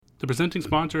The presenting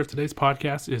sponsor of today's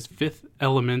podcast is Fifth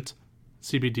Element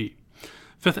CBD.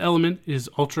 Fifth Element is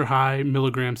ultra-high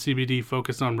milligram CBD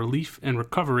focused on relief and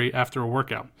recovery after a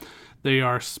workout. They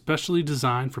are specially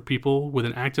designed for people with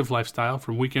an active lifestyle,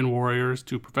 from weekend warriors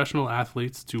to professional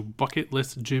athletes to bucket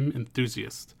list gym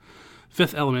enthusiasts.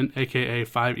 Fifth Element, aka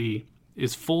 5E,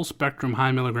 is full-spectrum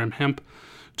high-milligram hemp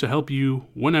to help you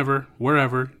whenever,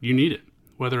 wherever you need it,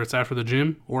 whether it's after the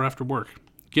gym or after work.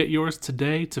 Get yours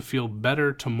today to feel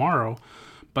better tomorrow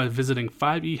by visiting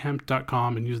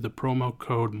 5ehemp.com and use the promo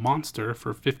code MONSTER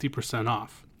for 50%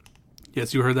 off.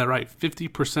 Yes, you heard that right,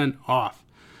 50% off.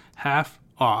 Half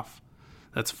off.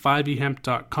 That's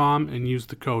 5ehemp.com and use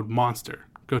the code MONSTER.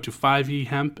 Go to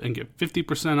 5ehemp and get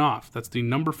 50% off. That's the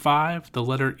number 5, the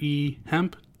letter E,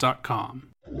 hemp.com.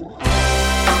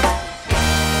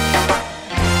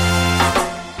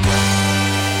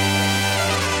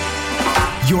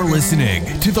 You're listening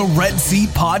to the Red Seat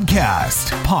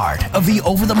Podcast, part of the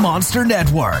Over the Monster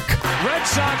Network. Red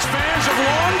Sox fans have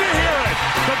longed to hear it.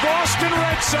 The Boston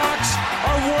Red Sox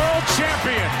are world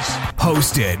champions.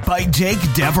 Hosted by Jake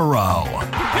Devereaux.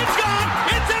 It's gone.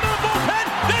 It's into the bullpen.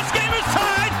 This game is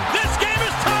tied. This game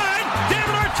is tied.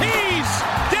 David Ortiz.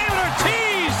 David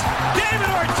Ortiz. David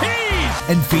Ortiz.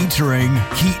 And featuring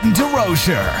Keaton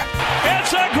DeRocher.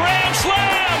 It's a grand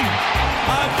slam.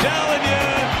 I'm telling you.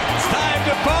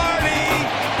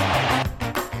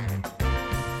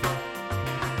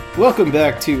 Welcome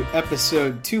back to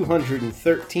episode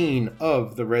 213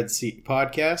 of the Red Seat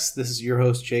Podcast. This is your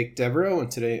host, Jake Devereaux, and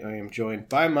today I am joined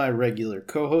by my regular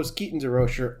co-host, Keaton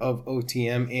DeRocher of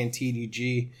OTM and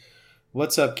TDG.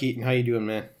 What's up, Keaton? How you doing,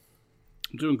 man?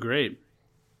 I'm doing great.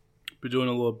 Be doing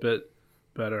a little bit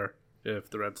better if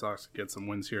the Red Sox get some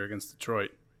wins here against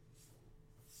Detroit.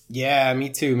 Yeah, me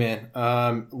too, man.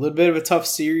 A little bit of a tough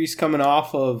series coming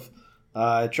off of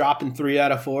dropping 3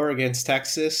 out of 4 against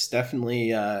Texas.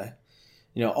 Definitely,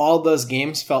 all those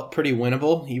games felt pretty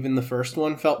winnable. Even the first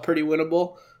one felt pretty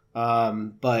winnable.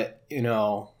 But,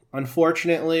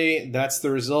 unfortunately, that's the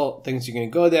result. Things are going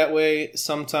to go that way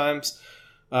sometimes.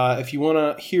 If you want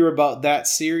to hear about that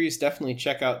series, definitely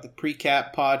check out the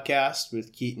Precap podcast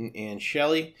with Keaton and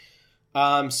Shelley.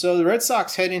 So the Red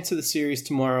Sox head into the series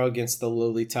tomorrow against the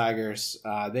lowly Tigers.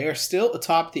 They are still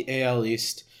atop the AL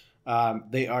East.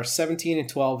 They are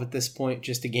 17-12 at this point,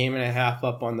 just a game and a half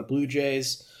up on the Blue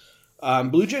Jays.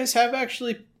 Blue Jays have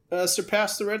actually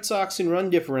surpassed the Red Sox in run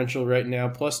differential right now,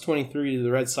 plus 23 to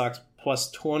the Red Sox, plus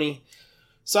 20.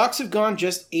 Sox have gone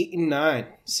just 8-9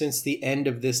 since the end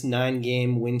of this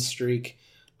 9-game win streak.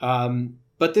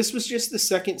 But this was just the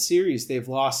second series they've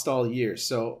lost all year.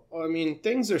 So,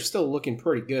 things are still looking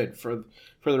pretty good for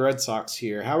the Red Sox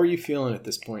here. How are you feeling at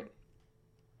this point?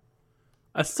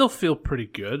 I still feel pretty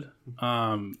good.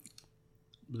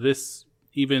 This,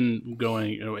 even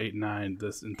going 8-9,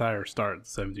 this entire start,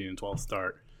 17-12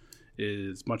 start,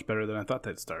 is much better than I thought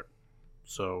they'd start.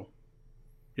 So,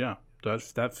 yeah,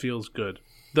 that feels good.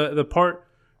 The part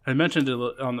I mentioned it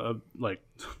on the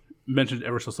mentioned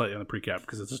ever so slightly on the precap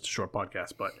because it's just a short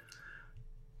podcast, but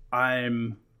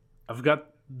I've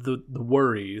got the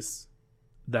worries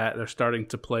that they're starting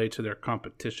to play to their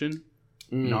competition,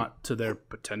 not to their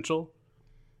potential.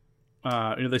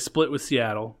 They split with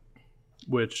Seattle,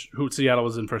 who Seattle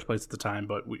was in first place at the time,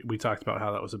 but we talked about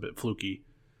how that was a bit fluky,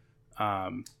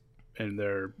 and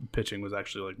their pitching was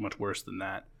actually much worse than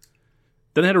that.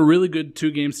 Then they had a really good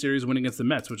 2-game series win against the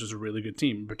Mets, which is a really good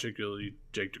team, particularly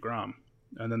Jake DeGrom.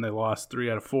 And then they lost 3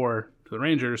 out of 4 to the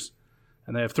Rangers,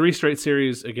 and they have 3 straight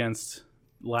series against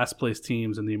last place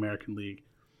teams in the American League.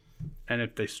 And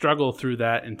if they struggle through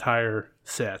that entire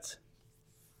set,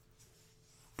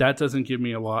 that doesn't give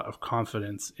me a lot of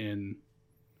confidence in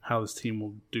how this team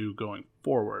will do going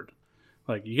forward.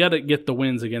 You got to get the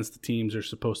wins against the teams you're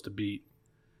supposed to beat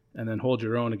and then hold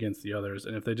your own against the others.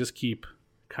 And if they just keep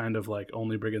kind of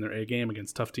only bringing their A game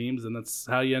against tough teams, then that's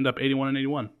how you end up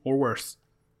 81-81 or worse.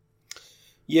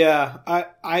 Yeah,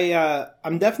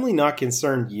 I'm definitely not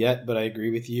concerned yet, but I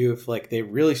agree with you. If they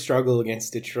really struggle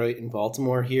against Detroit and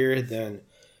Baltimore here, then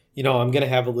I'm gonna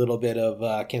have a little bit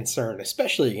of concern,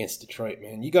 especially against Detroit.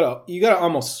 Man, you gotta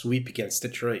almost sweep against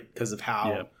Detroit because of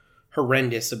how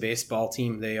horrendous a baseball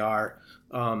team they are.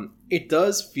 It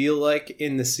does feel like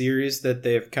in the series that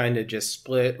they've kind of just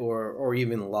split or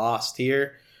even lost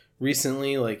here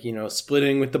recently.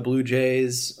 Splitting with the Blue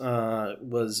Jays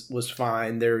was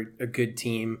fine. They're a good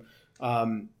team.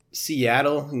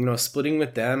 Seattle, splitting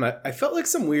with them. I felt like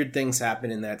some weird things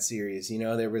happened in that series.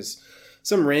 There was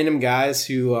some random guys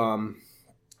who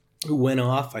went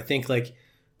off. I think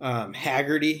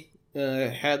Haggerty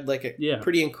had a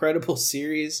pretty incredible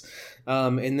series.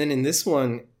 And then in this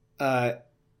one,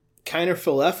 Kiner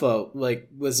Falefa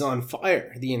was on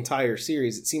fire the entire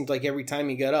series. It seemed like every time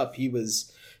he got up, he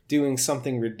was doing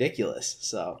something ridiculous.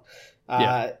 So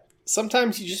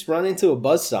sometimes you just run into a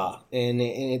buzzsaw, and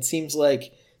it seems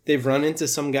like they've run into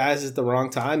some guys at the wrong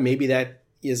time. Maybe that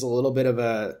is a little bit of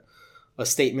a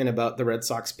statement about the Red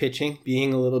Sox pitching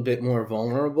being a little bit more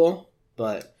vulnerable.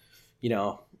 But,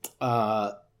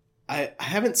 I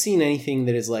haven't seen anything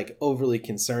that is overly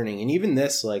concerning. And even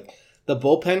this, the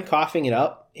bullpen coughing it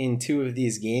up in 2 of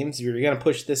these games, you're going to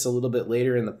push this a little bit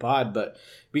later in the pod, but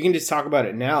we can just talk about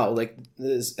it now.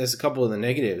 As a couple of the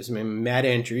negatives. I mean, Matt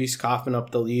Andriese coughing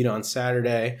up the lead on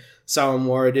Saturday.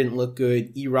 Sawamura didn't look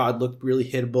good. Erod looked really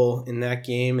hittable in that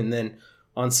game. And then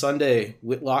on Sunday,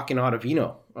 Whitlock and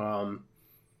Ottavino.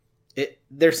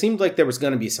 There seemed like there was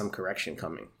going to be some correction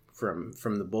coming from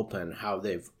the bullpen, how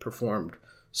they've performed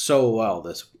so well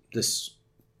this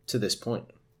to this point.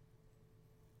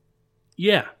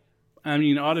 Yeah, I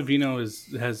mean, Ottavino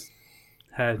has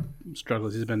had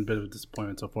struggles. He's been a bit of a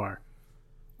disappointment so far,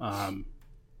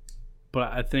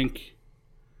 but I think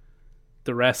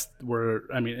the rest were.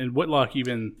 I mean, and Whitlock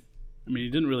even. I mean, he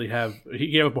didn't really have. He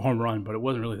gave up a home run, but it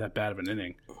wasn't really that bad of an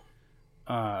inning.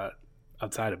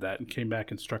 Outside of that, and came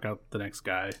back and struck out the next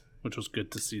guy, which was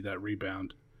good to see that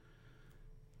rebound.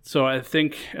 So I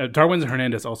think Darwin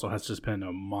Hernandez also has just been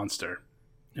a monster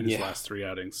in his last 3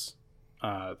 outings.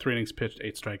 3 innings pitched,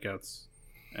 8 strikeouts,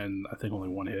 and I think only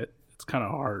 1 hit. It's kind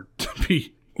of hard to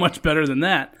be much better than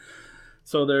that.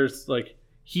 So there's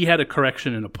he had a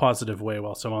correction in a positive way,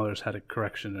 while some others had a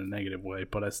correction in a negative way.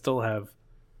 But I still have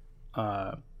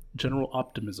general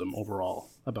optimism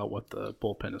overall about what the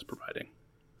bullpen is providing.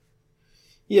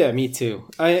 Yeah, me too.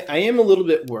 I am a little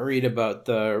bit worried about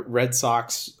the Red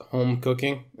Sox home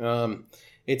cooking.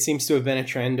 It seems to have been a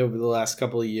trend over the last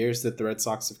couple of years that the Red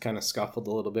Sox have kind of scuffled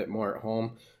a little bit more at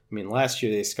home. I mean, last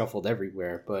year they scuffled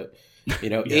everywhere, but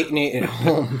 8-8 at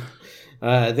home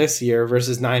this year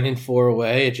versus 9-4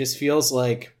 away. It just feels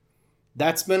like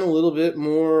that's been a little bit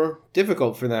more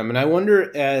difficult for them. And I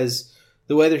wonder, as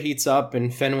the weather heats up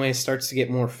and Fenway starts to get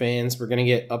more fans, we're going to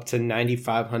get up to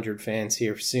 9,500 fans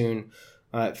here soon.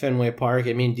 At Fenway Park.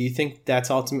 I mean, do you think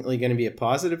that's ultimately going to be a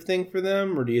positive thing for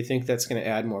them, or do you think that's going to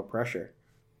add more pressure?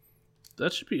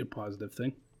 That should be a positive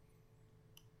thing.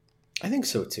 I think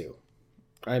so too.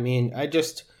 I mean, I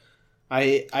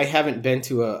haven't been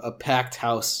to a packed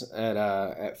house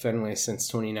at Fenway since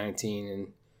 2019,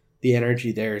 and the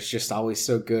energy there is just always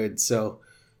so good. So,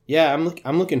 yeah,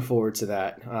 I'm looking forward to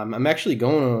that. I'm actually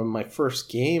going to my first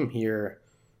game here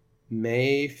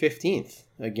May 15th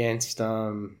against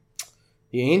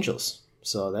the Angels.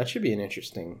 So that should be an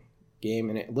interesting game,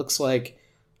 and it looks like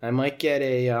I might get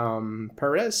a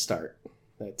Perez start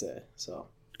that day. So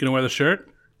gonna wear the shirt?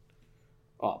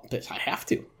 Oh, but I have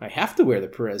to. I have to wear the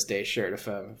Perez Day shirt if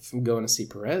I'm going to see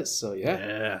Perez. So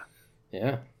yeah,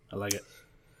 I like it.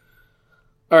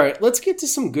 All right, let's get to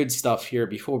some good stuff here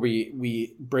before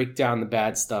we break down the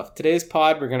bad stuff. Today's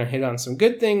pod, we're going to hit on some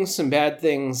good things, some bad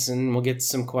things, and we'll get to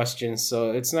some questions.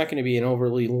 So it's not going to be an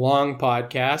overly long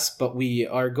podcast, but we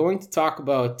are going to talk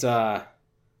about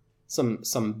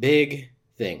some big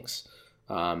things.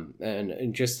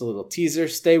 And just a little teaser,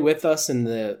 stay with us in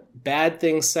the bad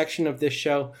things section of this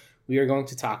show. We are going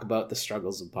to talk about the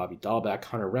struggles of Bobby Dahlbeck,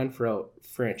 Hunter Renfroe,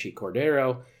 Franchi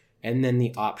Cordero, and then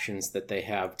the options that they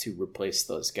have to replace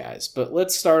those guys. But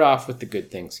let's start off with the good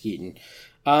things, Keaton.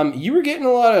 You were getting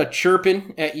a lot of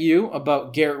chirping at you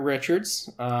about Garrett Richards,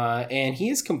 and he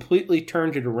has completely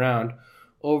turned it around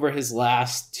over his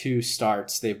last 2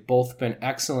 starts. They've both been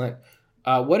excellent.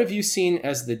 What have you seen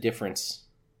as the difference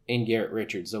in Garrett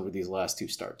Richards over these last 2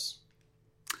 starts?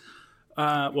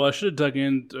 Well, I should have dug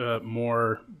in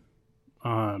more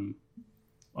on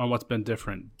what's been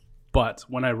different. But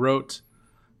when I wrote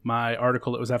my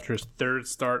article, it was after his 3rd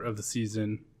start of the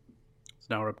season. So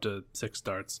now we're up to 6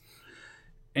 starts.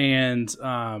 And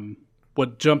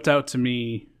what jumped out to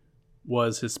me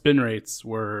was his spin rates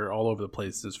were all over the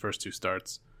place his first 2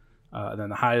 starts. And then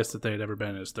the highest that they had ever been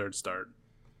in his 3rd start.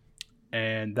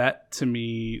 And that, to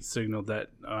me, signaled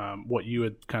that what you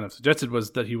had kind of suggested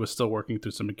was that he was still working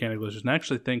through some mechanical issues. And I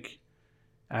actually think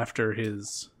after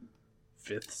his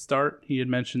 5th start, he had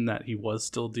mentioned that he was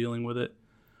still dealing with it.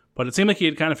 But it seemed like he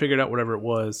had kind of figured out whatever it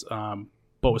was,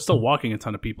 but was still walking a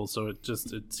ton of people. So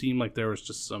it seemed like there was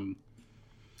just some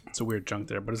weird junk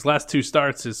there. But his last 2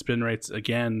 starts, his spin rates,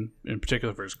 again, in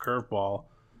particular for his curveball,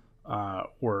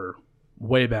 were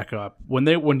way back up.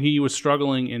 When he was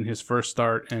struggling in his 1st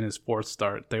start and his 4th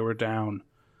start, they were down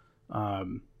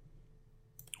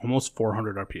almost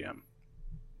 400 RPM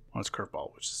on his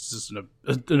curveball, which is just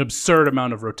an absurd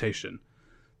amount of rotation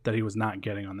that he was not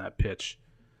getting on that pitch.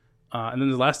 And then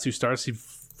the last 2 starts, he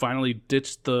finally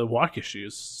ditched the walk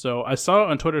issues. So I saw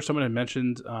on Twitter someone had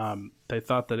mentioned they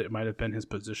thought that it might have been his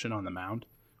position on the mound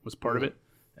was part of it,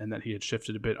 and that he had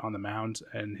shifted a bit on the mound,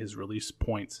 and his release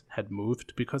points had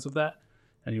moved because of that,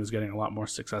 and he was getting a lot more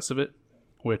success of it,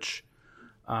 which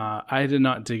I did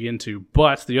not dig into.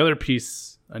 But the other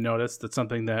piece I noticed, that's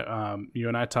something that you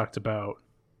and I talked about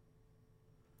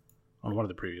on one of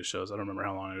the previous shows. I don't remember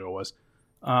how long ago it was.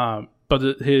 But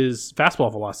his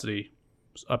fastball velocity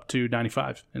was up to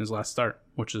 95 in his last start,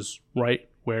 which is right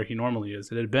where he normally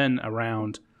is. It had been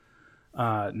around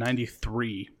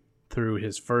 93 through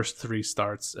his first 3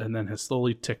 starts, and then has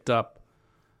slowly ticked up.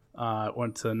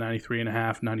 Went to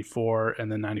 93.5, 94,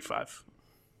 and then 95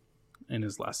 in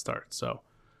his last start. So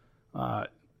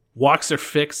walks are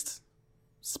fixed,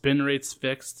 spin rates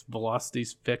fixed,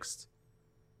 velocities fixed.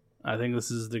 I think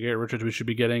this is the Garrett Richards we should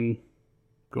be getting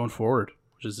going forward,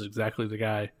 which is exactly the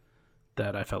guy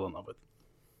that I fell in love with.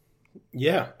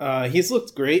 Yeah, he's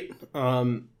looked great.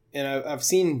 And I've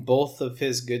seen both of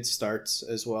his good starts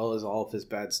as well as all of his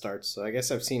bad starts. So I guess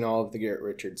I've seen all of the Garrett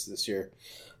Richards this year.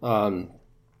 And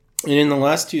in the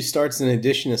last 2 starts, in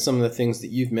addition to some of the things that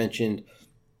you've mentioned,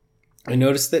 I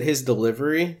noticed that his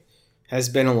delivery has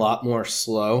been a lot more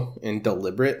slow and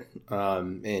deliberate.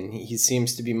 And he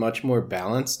seems to be much more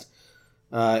balanced.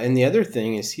 And the other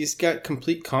thing is he's got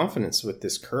complete confidence with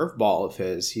this curveball of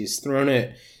his. He's thrown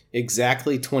it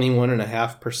exactly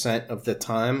 21.5% of the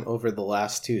time over the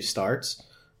last 2 starts.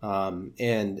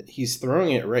 And he's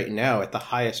throwing it right now at the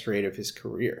highest rate of his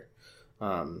career.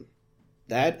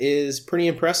 That is pretty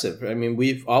impressive. I mean,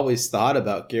 we've always thought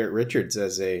about Garrett Richards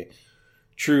as a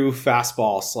true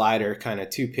fastball slider, kind of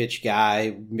 2-pitch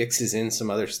guy, mixes in some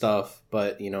other stuff,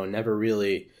 but, never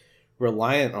really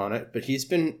reliant on it. But he's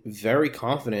been very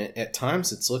confident. At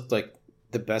times, it's looked like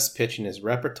the best pitch in his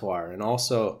repertoire. And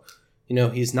also,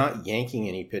 he's not yanking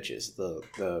any pitches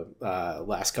the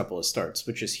last couple of starts,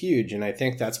 which is huge. And I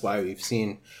think that's why we've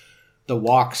seen the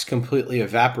walks completely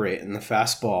evaporate and the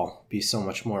fastball be so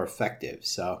much more effective.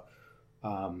 So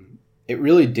it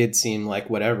really did seem like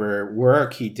whatever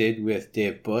work he did with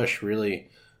Dave Bush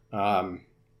really, helped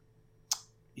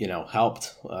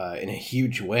in a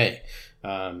huge way.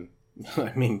 I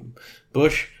mean,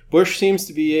 Bush seems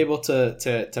to be able to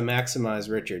maximize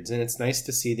Richards, and it's nice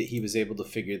to see that he was able to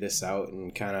figure this out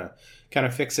and kind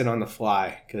of fix it on the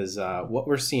fly, because what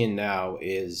we're seeing now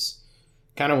is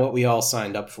kind of what we all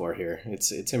signed up for here.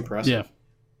 It's impressive. Yeah,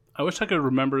 I wish I could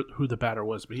remember who the batter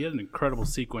was, but he had an incredible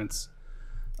sequence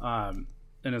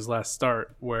in his last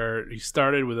start where he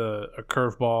started with a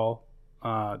curveball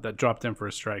that dropped in for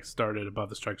a strike, started above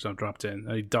the strike zone, dropped in.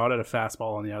 And he dotted a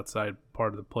fastball on the outside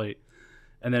part of the plate,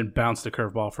 and then bounced a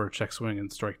curveball for a check swing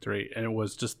and strike 3. And it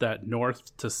was just that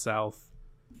north to south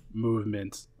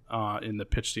movement in the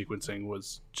pitch sequencing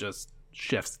was just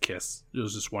chef's kiss. It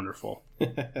was just wonderful.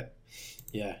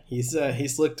 Yeah,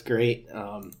 he's looked great.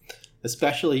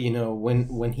 Especially,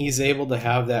 when he's able to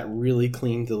have that really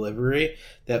clean delivery,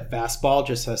 that fastball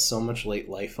just has so much late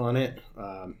life on it.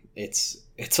 It's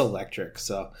electric.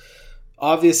 So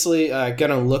obviously,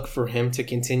 gonna look for him to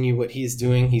continue what he's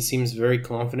doing. He seems very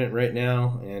confident right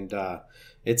now, and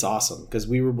it's awesome because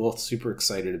we were both super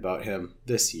excited about him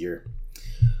this year.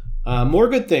 More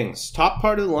good things. Top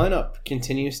part of the lineup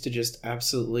continues to just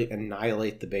absolutely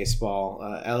annihilate the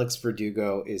baseball. Alex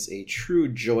Verdugo is a true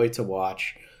joy to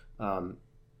watch.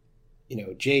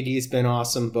 JD's been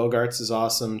awesome. Bogarts is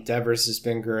awesome. Devers has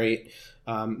been great.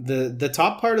 The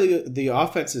top part of the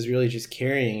offense is really just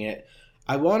carrying it.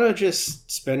 I want to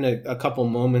just spend a couple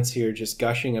moments here just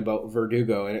gushing about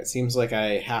Verdugo, and it seems like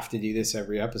I have to do this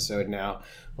every episode now,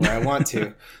 or I want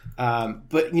to.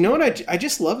 But you know what? I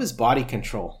just love his body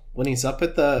control. When he's up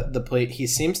at the plate, he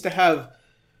seems to have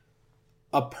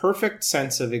a perfect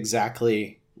sense of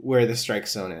exactly where the strike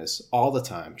zone is all the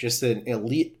time. Just an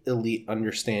elite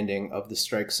understanding of the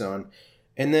strike zone.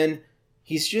 And then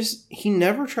he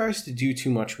never tries to do too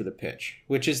much with a pitch,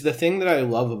 which is the thing that I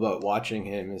love about watching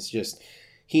him, is just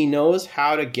he knows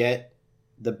how to get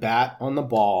the bat on the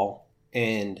ball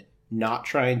and not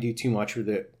try and do too much with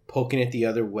it, poking it the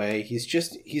other way.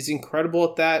 He's incredible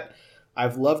at that.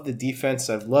 I've loved the defense.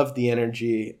 I've loved the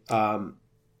energy. I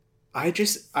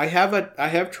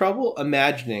have trouble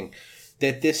imagining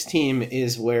that this team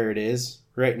is where it is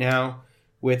right now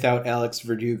without Alex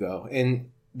Verdugo. And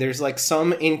there's like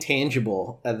some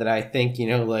intangible that I think,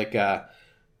 like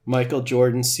Michael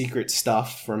Jordan's secret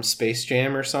stuff from Space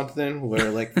Jam or something,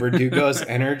 where like Verdugo's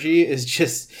energy is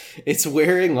just, it's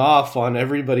wearing off on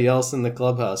everybody else in the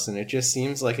clubhouse. And it just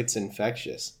seems like it's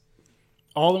infectious.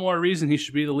 All the more reason he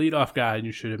should be the leadoff guy, and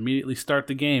you should immediately start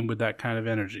the game with that kind of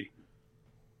energy.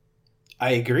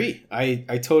 I agree.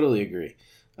 I totally agree.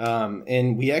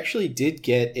 And we actually did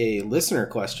get a listener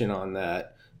question on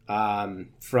that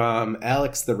from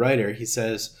Alex the writer. He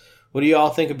says, what do you all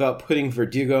think about putting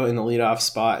Verdugo in the leadoff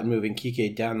spot and moving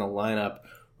Kike down the lineup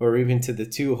or even to the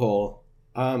 2-hole?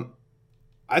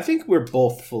 I think we're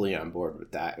both fully on board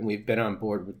with that, and we've been on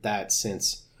board with that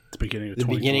since the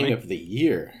beginning of the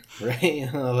year,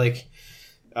 right?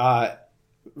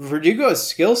 Verdugo's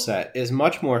skill set is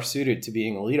much more suited to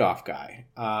being a leadoff guy.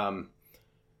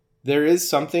 There is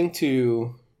something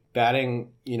to batting,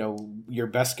 your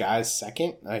best guys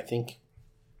second. I think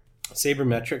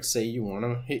sabermetrics say you want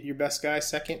to hit your best guy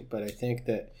second, but I think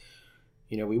that,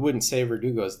 we wouldn't say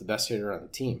Verdugo is the best hitter on the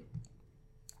team.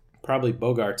 Probably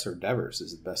Bogarts or Devers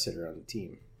is the best hitter on the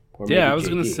team. Yeah, I was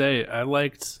going to say, I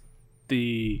liked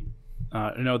the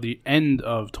end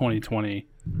of 2020.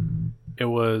 It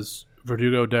was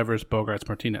Verdugo, Devers, Bogarts,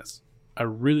 Martinez. I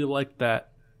really liked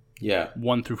that. Yeah.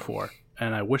 1 through 4,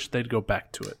 and I wish they'd go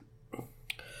back to it.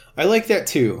 I like that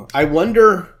too. I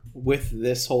wonder with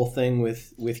this whole thing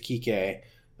with Kike,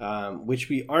 which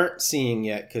we aren't seeing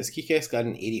yet because Kike's got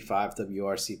an 85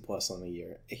 WRC plus on the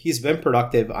year. He's been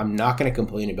productive. I'm not going to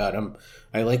complain about him.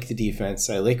 I like the defense.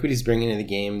 I like what he's bringing to the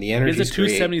game. The energy is great.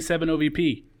 He's a 277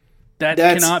 OVP. That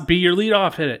cannot be your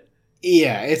leadoff hit.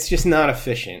 Yeah, it's just not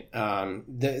efficient.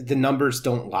 The numbers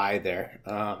don't lie there.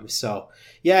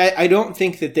 I don't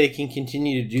think that they can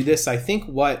continue to do this. I think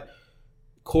what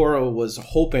Cora was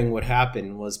hoping would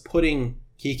happen was putting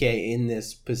Kike in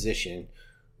this position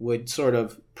would sort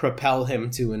of propel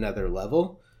him to another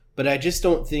level. But I just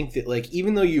don't think that,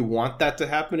 even though you want that to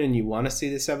happen and you want to see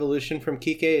this evolution from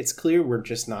Kike, it's clear we're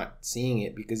just not seeing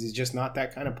it because he's just not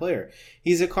that kind of player.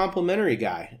 He's a complimentary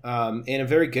guy, and a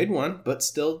very good one, but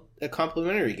still a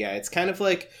complimentary guy. It's kind of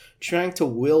like trying to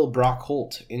will Brock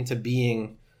Holt into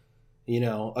being,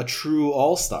 a true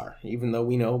all-star, even though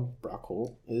we know Brock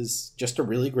Holt is just a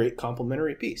really great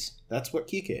complimentary piece. That's what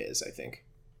Kike is, I think.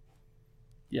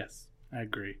 Yes, I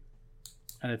agree.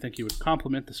 And I think he would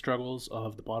complement the struggles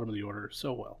of the bottom of the order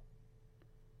so well.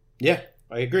 Yeah,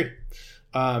 I agree.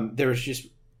 There was just,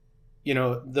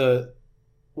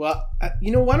 why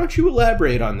don't you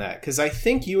elaborate on that? Because I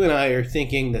think you and I are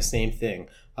thinking the same thing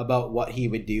about what he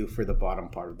would do for the bottom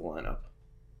part of the lineup.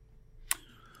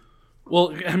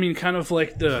 Well, I mean, kind of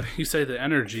like the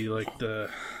energy, the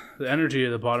energy at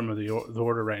the bottom of the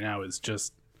order right now is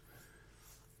just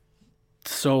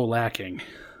so lacking.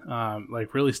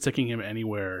 Really sticking him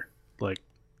anywhere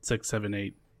 6, 7,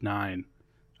 8, 9,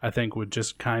 I think would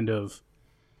just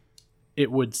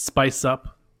it would spice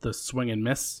up the swing and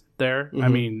miss there. Mm-hmm. I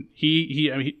mean,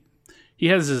 he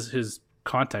has his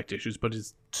contact issues, but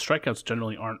his strikeouts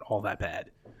generally aren't all that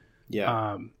bad.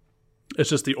 Yeah.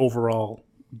 It's just the overall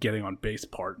getting on base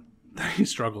part that he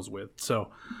struggles with.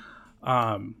 So,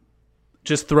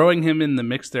 just throwing him in the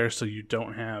mix there so you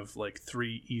don't have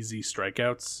 3 easy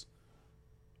strikeouts,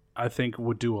 I think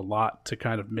would do a lot to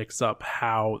kind of mix up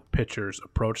how pitchers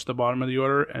approach the bottom of the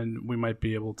order, and we might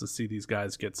be able to see these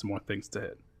guys get some more things to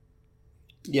hit.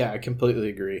 Yeah, I completely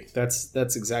agree. That's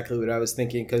exactly what I was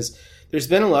thinking, because there's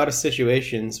been a lot of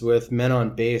situations with men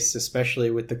on base,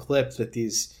 especially with the clip that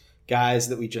these guys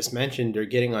that we just mentioned are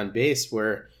getting on base,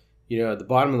 where the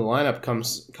bottom of the lineup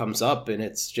comes up, and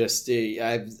it's just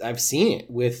I've seen it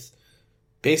with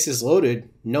bases loaded,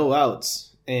 no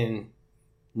outs, and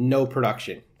no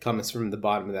production comes from the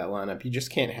bottom of that lineup. You just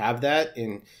can't have that,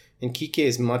 and Kike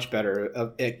is much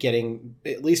better at getting,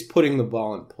 at least putting the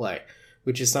ball in play,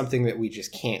 which is something that we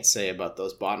just can't say about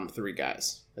those bottom 3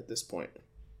 guys at this point.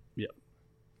 Yeah.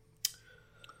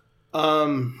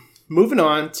 Moving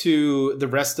on to the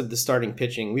rest of the starting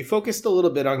pitching. We focused a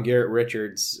little bit on Garrett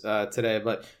Richards today,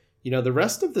 but the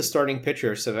rest of the starting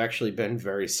pitchers have actually been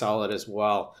very solid as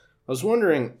well. I was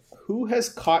wondering, who has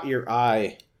caught your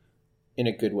eye in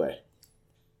a good way?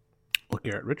 Well,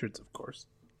 Garrett Richards, of course.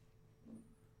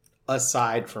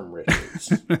 Aside from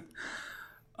Richards.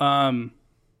 Erod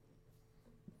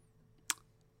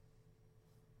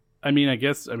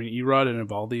and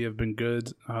Evaldi have been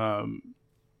good.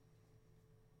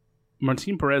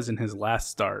 Martin Perez in his last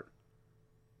start,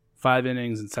 5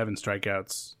 innings and 7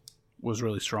 strikeouts, was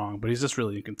really strong, but he's just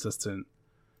really inconsistent.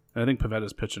 And I think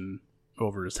Pavetta's pitching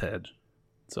over his head.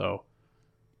 So,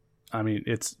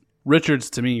 it's Richards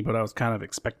to me, but I was kind of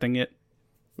expecting it.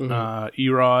 Mm-hmm.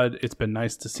 Erod, it's been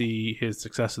nice to see his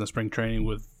success in the spring training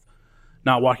with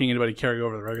not walking anybody carry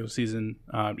over the regular season.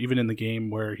 Even in the game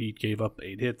where he gave up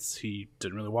 8 hits, he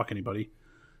didn't really walk anybody.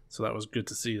 So that was good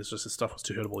to see. It's just his stuff was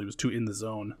too hittable. He was too in the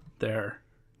zone there.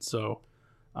 So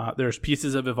there's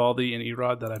pieces of Evaldi and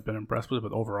Erod that I've been impressed with,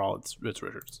 but overall it's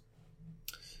Richards.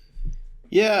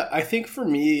 Yeah, I think for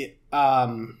me,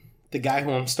 the guy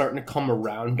who I'm starting to come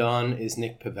around on is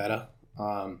Nick Pivetta.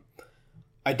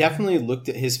 I definitely looked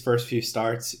at his first few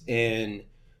starts, and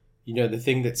the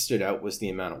thing that stood out was the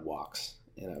amount of walks,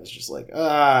 and I was just like,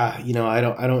 I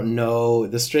don't know.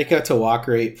 The strikeout to walk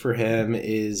rate for him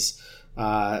is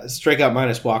strikeout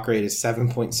minus walk rate is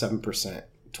 7.7%,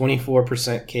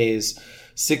 24% Ks,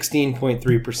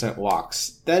 16.3%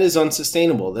 walks. That is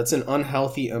unsustainable. That's an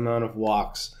unhealthy amount of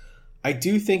walks. I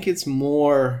do think it's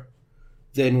more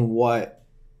than what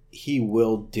he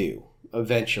will do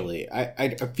eventually.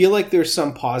 I feel like there's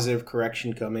some positive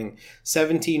correction coming.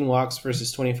 17 walks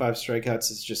versus 25 strikeouts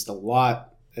is just a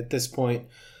lot at this point.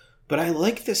 But I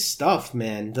like this stuff,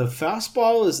 man. The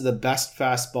fastball is the best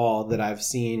fastball that I've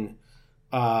seen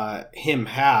him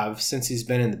have since he's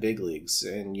been in the big leagues.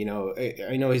 And,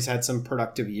 I know he's had some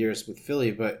productive years with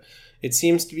Philly, but it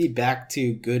seems to be back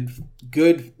to good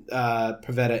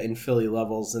Pivetta in Philly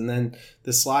levels. And then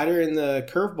the slider and the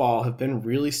curveball have been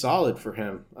really solid for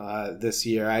him this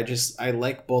year. I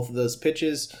like both of those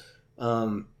pitches.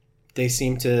 They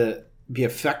seem to be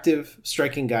effective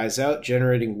striking guys out,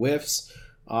 generating whiffs.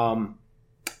 I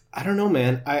don't know,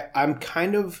 man. I'm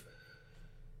kind of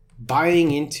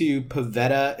buying into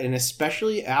Pivetta, and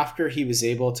especially after he was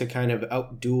able to kind of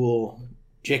outduel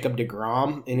Jacob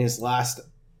deGrom in his last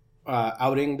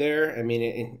outing there. I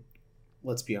mean,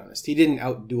 let's be honest, he didn't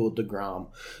outduel deGrom.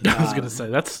 I was going to say,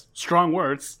 that's strong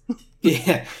words.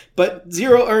 Yeah, but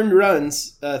 0 earned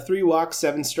runs, 3 walks,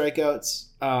 7 strikeouts.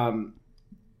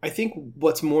 I think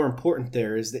what's more important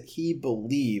there is that he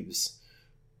believes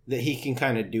that he can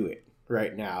kind of do it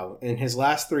right now. And his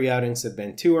last 3 outings have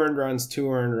been 2 earned runs,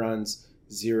 2 earned runs,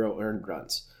 0 earned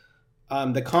runs.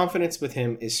 The confidence with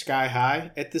him is sky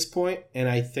high at this point, and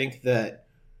I think that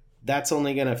that's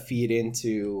only going to feed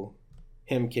into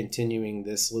him continuing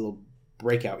this little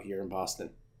breakout here in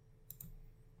Boston.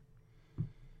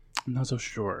 I'm not so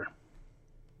sure.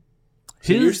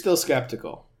 So you're still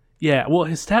skeptical. Yeah, well,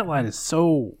 his stat line is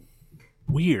so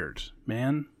weird,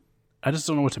 man. I just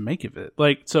don't know what to make of it.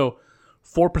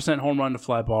 4% home run to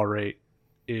fly ball rate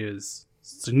is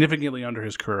significantly under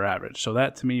his career average. So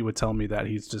that, to me, would tell me that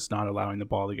he's just not allowing the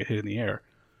ball to get hit in the air.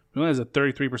 He only has a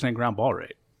 33% ground ball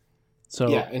rate. So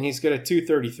yeah, and he's got a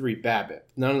 233 BABIP.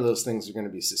 None of those things are going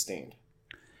to be sustained.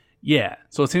 Yeah,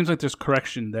 so it seems like there's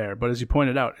correction there. But as you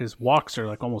pointed out, his walks are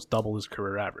almost double his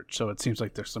career average. So it seems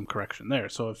like there's some correction there.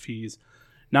 So if he's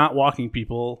not walking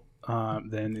people,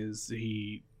 then does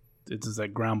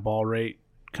that ground ball rate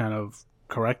kind of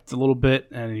correct a little bit,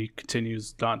 and he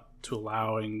continues not to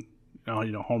allowing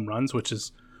home runs, which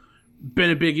has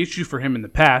been a big issue for him in the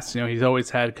past. He's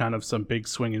always had kind of some big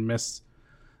swing and miss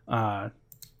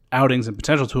outings and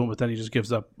potential to him, but then he just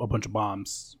gives up a bunch of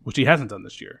bombs, which he hasn't done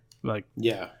this year.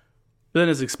 Yeah. But then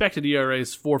his expected ERA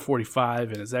is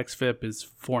 4.45 and his xFIP is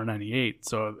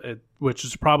 4.98, which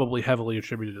is probably heavily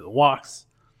attributed to the walks.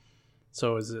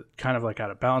 So is it kind of out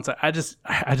of balance? I just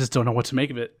don't know what to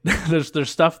make of it. There's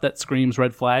stuff that screams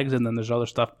red flags, and then there's other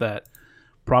stuff that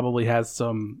probably has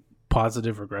some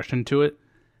positive regression to it.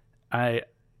 I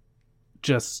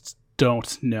just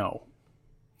don't know.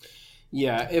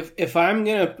 Yeah, if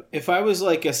I was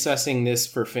assessing this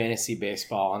for fantasy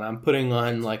baseball, and I'm putting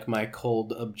on my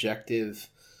cold objective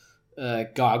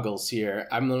goggles here,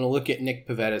 I'm going to look at Nick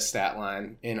Pivetta's stat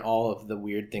line and all of the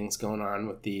weird things going on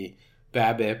with the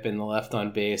BABIP and the left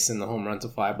on base and the home run to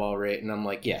fly ball rate, and I'm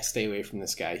like, yeah, stay away from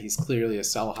this guy. He's clearly a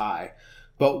sell high.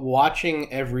 But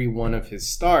watching every one of his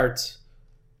starts,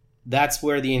 that's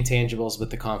where the intangibles with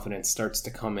the confidence starts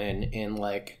to come in, and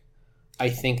I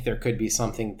think there could be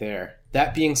something there.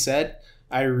 That being said,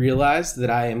 I realize that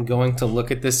I am going to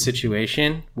look at this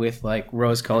situation with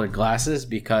rose-colored glasses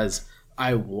because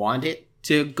I want it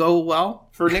to go well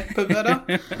for Nick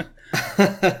Pivetta.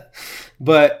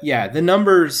 But yeah, the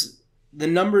numbers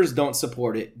don't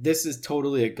support it. This is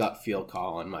totally a gut feel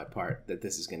call on my part that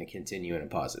this is going to continue in a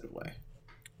positive way.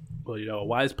 Well, a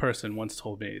wise person once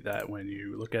told me that when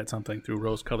you look at something through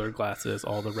rose-colored glasses,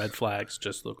 all the red flags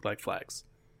just look like flags.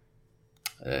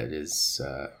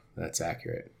 That's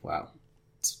accurate. Wow.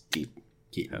 It's deep.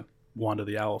 Yeah. Wanda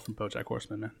the Owl from BoJack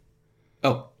Horseman, man.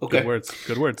 Oh, okay.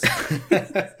 Good words.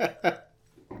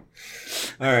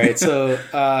 All right, so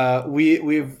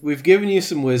we've given you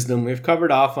some wisdom. We've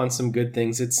covered off on some good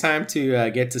things. It's time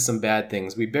to get to some bad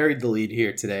things. We buried the lead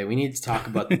here today. We need to talk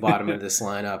about the bottom of this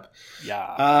lineup.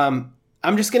 Yeah.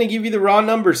 I'm just going to give you the raw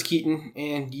numbers, Keaton,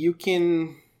 and you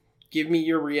can give me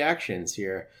your reactions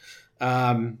here.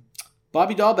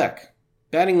 Bobby Dahlbeck,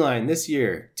 batting line this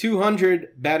year, 200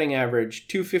 batting average,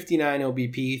 259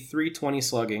 OBP, 320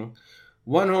 slugging.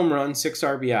 1 home run, 6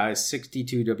 RBIs,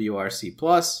 62 WRC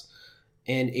plus,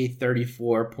 and a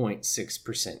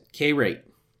 34.6% K rate.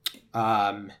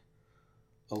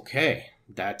 Okay,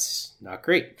 that's not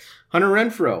great. Hunter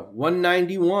Renfroe,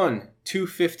 191,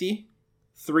 250,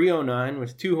 309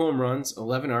 with 2 home runs,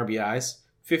 11 RBIs,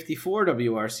 54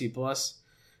 WRC plus,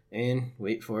 and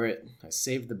wait for it, I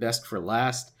saved the best for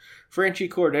last. Franchi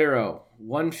Cordero,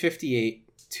 158,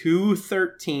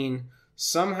 213,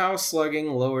 somehow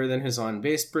slugging lower than his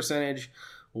on-base percentage,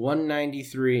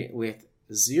 193 with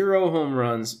 0 home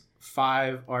runs,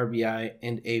 5 RBI,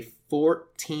 and a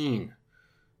 14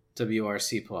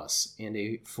 WRC plus, and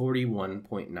a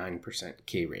 41.9%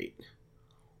 K rate.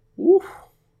 Woo.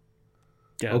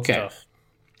 Yeah, okay. Tough.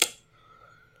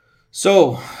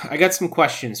 So, I got some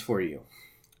questions for you.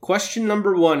 Question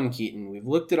number 1, Keaton. We've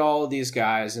looked at all of these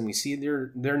guys, and we see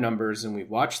their numbers, and we've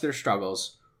watched their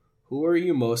struggles. Who are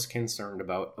you most concerned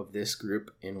about of this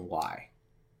group, and why?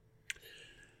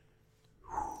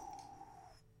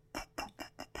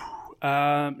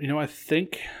 I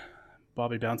think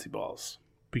Bobby Bouncy Balls,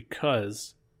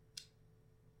 because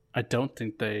I don't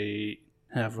think they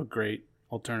have a great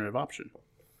alternative option.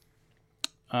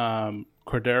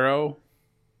 Cordero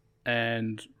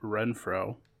and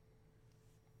Renfroe.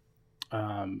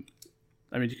 You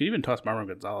could even toss Marlon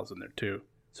Gonzalez in there too.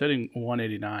 He's hitting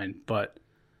 189, but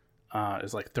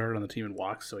is like 3rd on the team in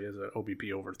walks, so he has an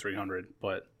OBP over 300,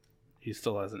 but he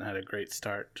still hasn't had a great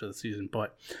start to the season.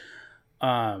 But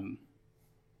Jarren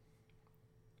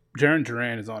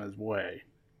Duran is on his way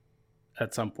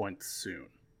at some point soon,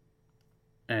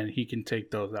 and he can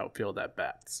take those outfield at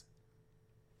bats.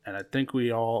 And I think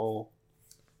we all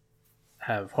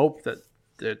have hope that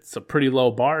it's a pretty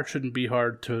low bar. It shouldn't be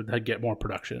hard to get more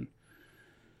production.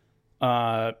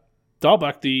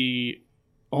 Dahlbeck, the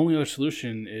only other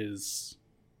solution is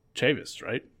Chavis,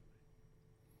 right?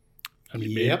 I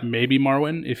mean, Yep. maybe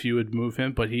Marwin if you would move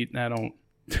him, but he's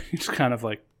kind of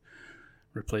like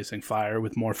replacing fire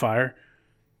with more fire.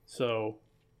 So,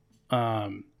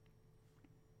 I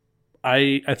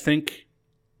think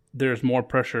there's more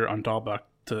pressure on Dahlbeck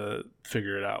to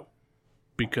figure it out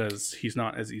because he's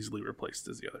not as easily replaced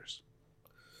as the others.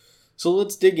 So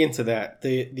let's dig into that,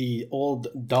 the old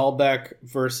Dahlbeck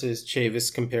versus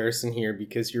Chavis comparison here,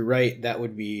 because you're right, that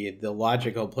would be the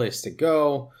logical place to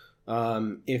go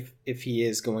if he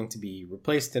is going to be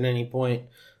replaced at any point.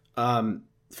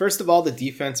 First of all, the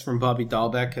defense from Bobby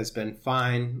Dahlbeck has been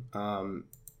fine.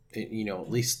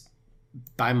 At least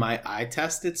by my eye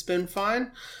test, it's been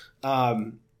fine.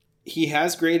 He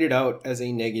has graded out as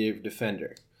a negative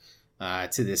defender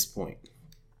to this point.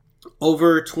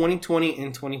 Over 2020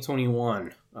 and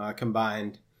 2021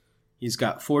 combined, he's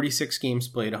got 46 games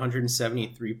played,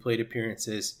 173 plate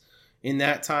appearances. In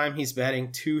that time, he's batting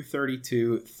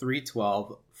 .232,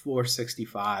 .312,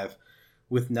 .465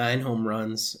 with 9 home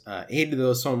runs. 8 of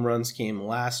those home runs came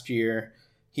last year.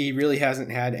 He really hasn't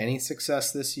had any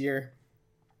success this year.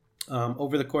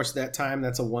 Over the course of that time,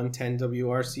 that's a 110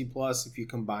 WRC plus if you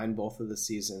combine both of the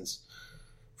seasons.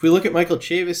 If we look at Michael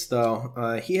Chavis,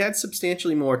 though, he had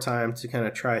substantially more time to kind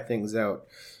of try things out.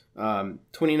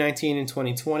 2019 and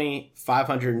 2020,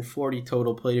 540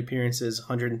 total plate appearances,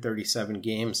 137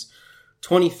 games,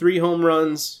 23 home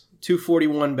runs,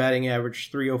 241 batting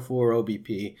average, 304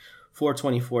 OBP,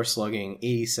 424 slugging,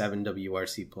 87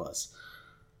 WRC plus.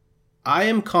 I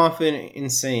am confident in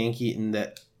saying, Keaton,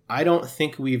 that I don't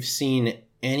think we've seen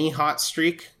any hot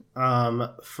streak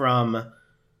from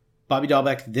Bobby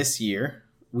Dahlbeck this year.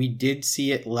 We did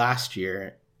see it last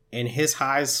year, and his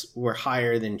highs were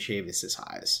higher than Chavis's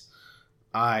highs.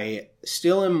 I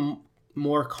still am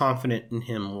more confident in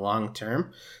him long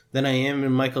term than I am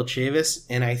in Michael Chavis,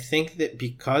 and I think that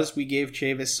because we gave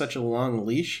Chavis such a long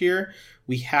leash here,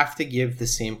 we have to give the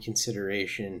same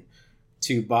consideration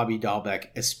to Bobby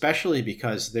Dahlbeck, especially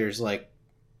because there's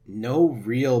no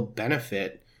real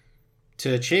benefit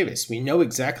to Chavis. We know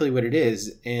exactly what it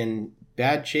is, and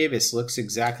bad Chavis looks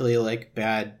exactly like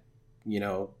bad,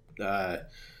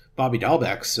 Bobby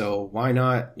Dahlbeck. So why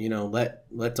not, let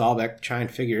Dahlbeck try and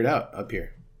figure it out up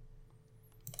here?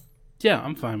 Yeah,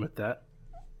 I'm fine with that.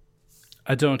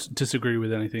 I don't disagree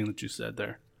with anything that you said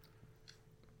there.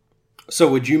 So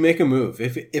would you make a move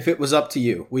if it was up to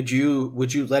you? Would you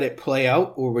let it play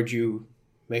out, or would you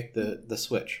make the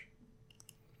switch?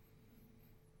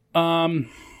 Not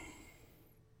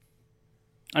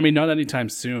anytime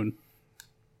soon.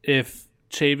 If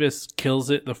Chavis kills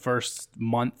it the first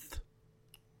month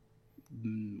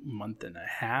and a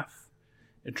half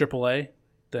in AAA,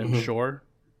 then sure.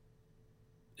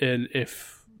 And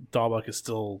if Dahlbeck is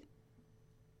still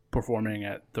performing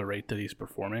at the rate that he's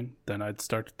performing, then I'd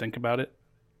start to think about it.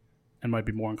 and might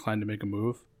be more inclined to make a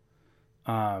move.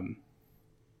 But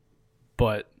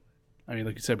I mean,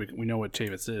 like you said, we know what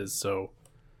Chavis is, so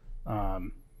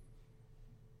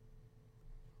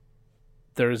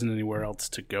there isn't anywhere else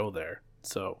to go there.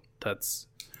 So that's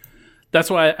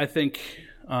why I think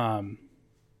I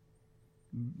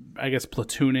guess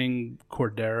platooning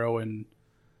Cordero and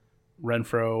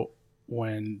Renfroe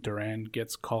when Duran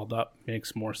gets called up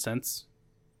makes more sense.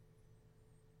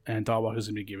 And Dahlbach is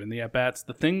going to be given the at-bats.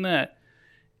 The thing that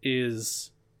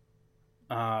is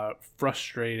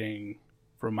frustrating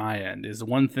from my end is the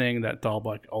one thing that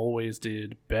Dahlbach always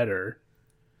did better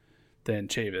than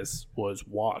Chavis was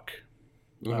walk.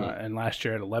 And last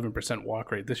year had 11%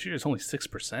 walk rate. This year it's only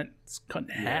 6%. It's cut in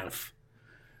half.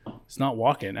 It's not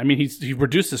walking. I mean, he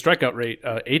reduced the strikeout rate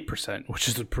 8%, which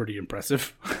is pretty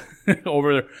impressive.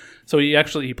 So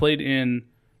he played in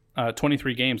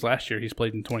 23 games last year. He's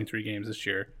played in 23 games this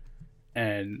year,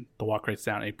 and the walk rate's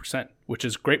down 8%, which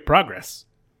is great progress.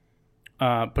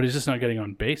 But he's just not getting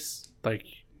on base like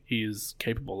he is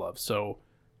capable of. So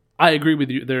I agree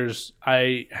with you.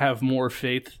 I have more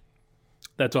faith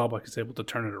that Dahlbach is able to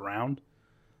turn it around.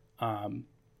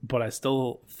 But I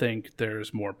still think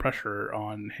there's more pressure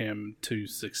on him to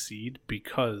succeed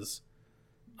because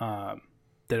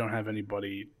they don't have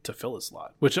anybody to fill his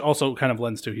slot, which also kind of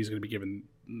lends to he's going to be given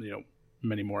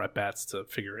many more at bats to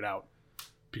figure it out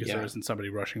because there isn't somebody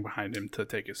rushing behind him to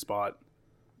take his spot.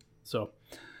 So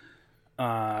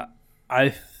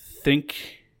I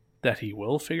think that he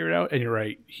will figure it out. And you're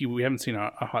right, we haven't seen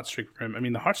a hot streak from him. I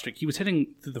mean, the hot streak, he was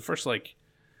hitting through the first 8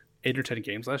 or 10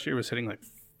 games last year, was hitting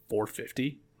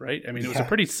 450. Right? I mean, it was a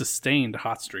pretty sustained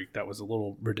hot streak that was a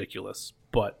little ridiculous.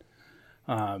 But,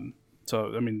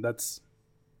 so, I mean,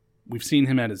 we've seen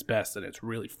him at his best, and it's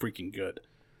really freaking good.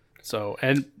 So,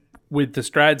 and with the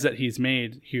strides that he's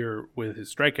made here with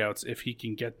his strikeouts, if he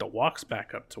can get the walks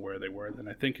back up to where they were, then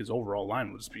I think his overall line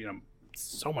will just be in a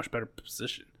so much better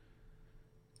position.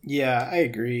 Yeah, I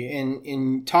agree. And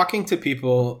in talking to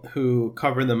people who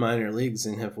cover the minor leagues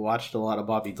and have watched a lot of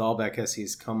Bobby Dahlbeck as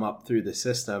he's come up through the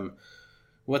system,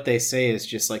 what they say is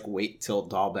just wait till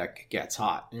Dahlbeck gets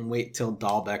hot and wait till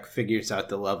Dahlbeck figures out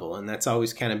the level. And that's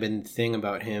always kind of been the thing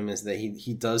about him, is that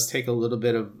he does take a little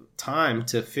bit of time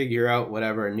to figure out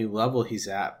whatever new level he's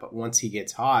at. But once he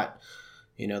gets hot,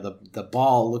 the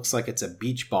ball looks like it's a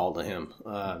beach ball to him.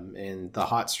 And the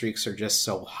hot streaks are just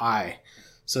so high.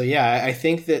 So yeah, I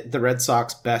think that the Red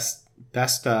Sox best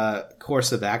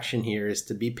course of action here is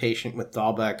to be patient with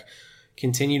Dahlbeck,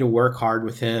 continue to work hard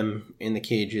with him in the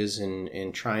cages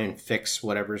and try and fix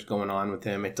whatever's going on with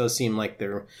him. It does seem like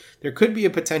there could be a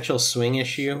potential swing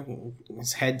issue.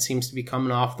 His head seems to be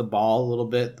coming off the ball a little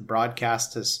bit. The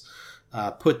broadcast has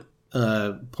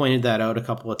pointed that out a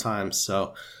couple of times.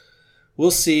 So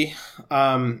we'll see.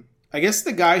 I guess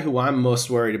the guy who I'm most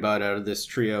worried about out of this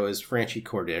trio is Franchy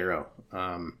Cordero.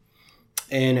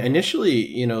 And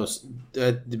initially,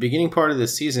 at the beginning part of the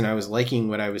season, I was liking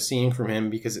what I was seeing from him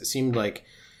because it seemed like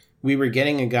we were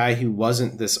getting a guy who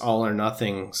wasn't this all or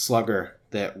nothing slugger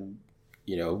that,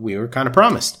 we were kind of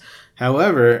promised.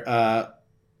 However,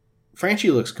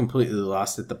 Franchy looks completely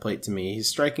lost at the plate to me. He's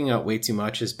striking out way too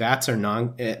much. His bats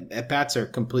are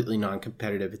completely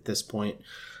non-competitive at this point.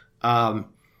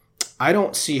 I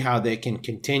don't see how they can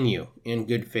continue in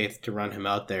good faith to run him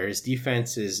out there. His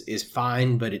defense is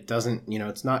fine, but it doesn't,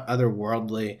 it's not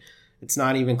otherworldly. It's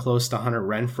not even close to Hunter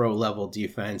Renfroe level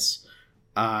defense.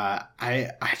 I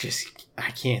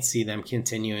can't see them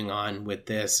continuing on with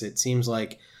this. It seems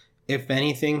like, if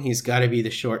anything, he's got to be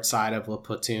the short side of a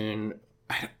platoon.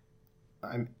 I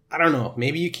don't know.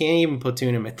 Maybe you can't even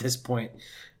platoon him at this point.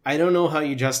 I don't know how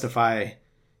you justify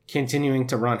continuing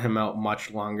to run him out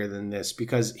much longer than this,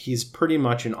 because he's pretty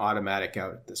much an automatic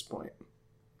out at this point.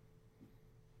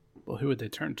 Well, who would they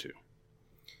turn to?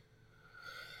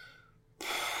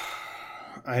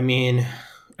 I mean,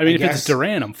 if it's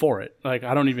Duran, I'm for it. I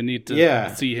don't even need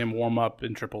to see him warm up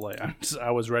in AAA.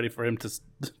 I was ready for him to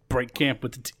break camp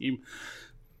with the team,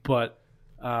 but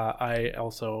I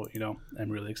also, am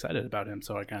really excited about him,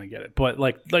 so I kind of get it. But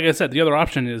like I said, the other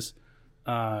option is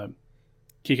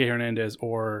Kike Hernandez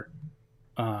or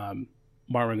Marwin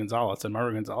Gonzalez, and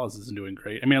Marwin Gonzalez isn't doing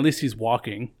great. I mean, at least he's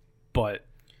walking, but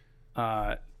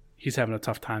he's having a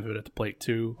tough time of it at the plate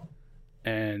too.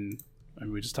 And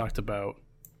we just talked about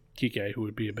Kike, who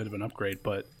would be a bit of an upgrade,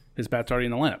 but his bat's already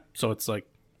in the lineup, so it's like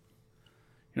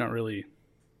you're not really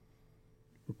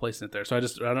replacing it there. So I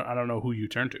don't know who you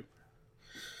turn to.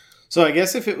 So I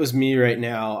guess if it was me right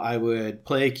now, I would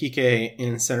play Kike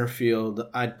in center field.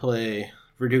 I'd play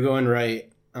Verdugo in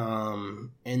right,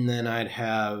 and then I'd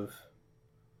have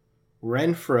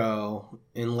Renfroe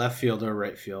in left field or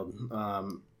right field.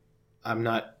 I'm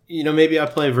not, maybe I'll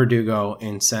play Verdugo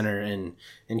in center and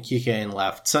Kike in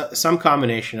left. Some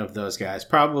combination of those guys.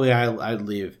 Probably I'd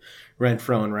leave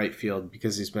Renfroe in right field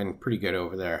because he's been pretty good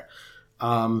over there.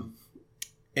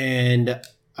 And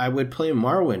I would play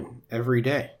Marwin every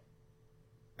day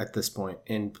at this point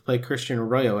and play Christian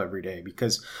Arroyo every day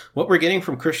because what we're getting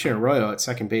from Christian Arroyo at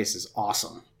second base is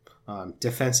awesome.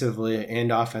 Defensively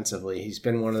and offensively, he's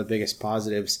been one of the biggest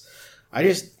positives. I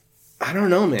don't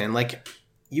know, man. Like,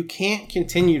 you can't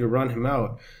continue to run him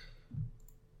out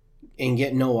and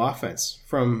get no offense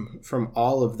from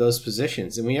all of those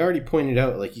positions. And we already pointed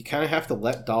out, like, you kind of have to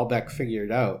let Dahlbeck figure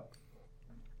it out.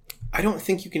 I don't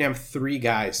think you can have three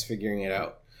guys figuring it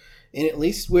out. And at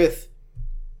least with,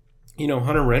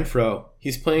 Hunter Renfroe,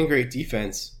 he's playing great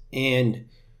defense, and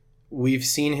we've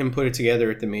seen him put it together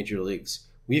at the major leagues.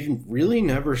 We've really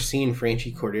never seen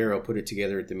Franchy Cordero put it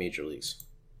together at the major leagues.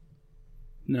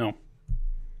 No.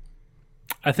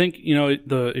 I think,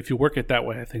 if you work it that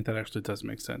way, I think that actually does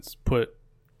make sense. Put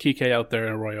Kike out there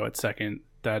and Arroyo at second.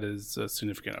 That is a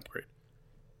significant upgrade.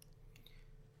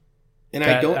 And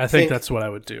I think that's what I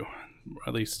would do,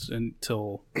 at least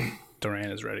until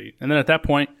Duran is ready. And then at that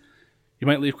point, you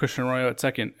might leave Christian Arroyo at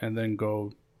second and then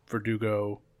go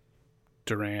Verdugo,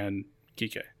 Duran,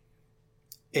 Kike.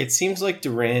 It seems like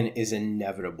Duran is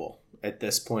inevitable at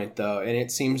this point, though. And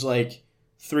it seems like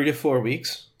 3 to 4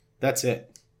 weeks, that's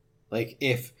it. Like,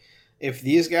 if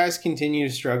these guys continue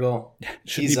to struggle,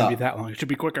 shouldn't even be that long. It should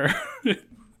be quicker.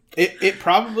 It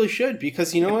probably should,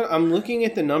 because you know what? I'm looking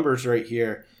at the numbers right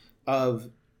here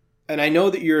and I know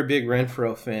that you're a big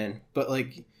Renfroe fan, but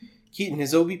like Keaton,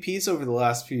 his OBPs over the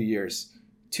last few years,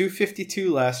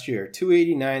 252 last year,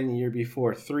 289 the year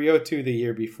before, 302 the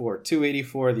year before,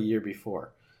 284 the year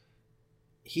before.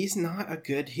 He's not a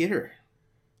good hitter.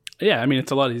 Yeah, I mean,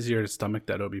 it's a lot easier to stomach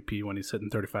that OBP when he's hitting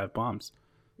 35 bombs.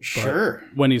 Sure.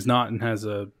 But when he's not and has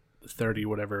a 30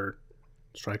 whatever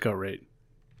strikeout rate,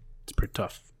 it's pretty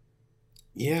tough.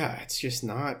 Yeah, it's just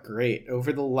not great.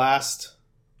 Over the last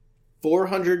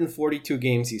 442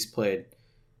 games he's played,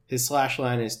 his slash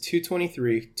line is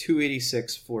 223,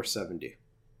 286, 470.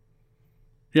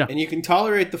 Yeah. And you can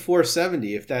tolerate the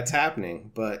 470 if that's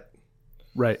happening, but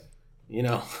right.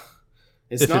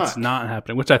 It's not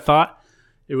happening, which I thought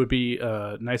it would be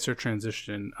a nicer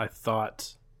transition. I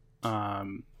thought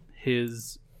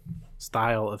his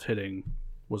style of hitting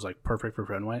was like perfect for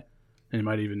Fenway, and he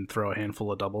might even throw a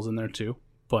handful of doubles in there too,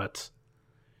 but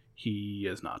he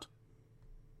is not.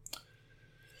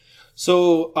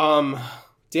 So,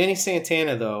 Danny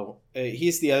Santana, though,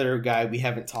 he's the other guy we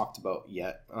haven't talked about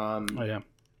yet.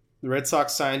 The Red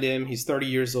Sox signed him. He's 30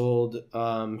 years old.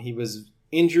 He was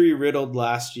injury-riddled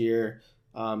last year,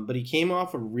 but he came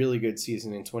off a really good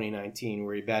season in 2019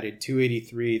 where he batted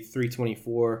 283,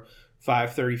 324,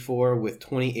 534 with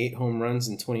 28 home runs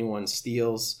and 21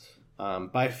 steals.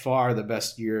 By far the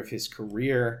best year of his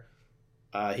career.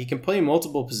 He can play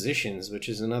multiple positions, which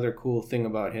is another cool thing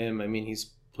about him. I mean,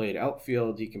 he's played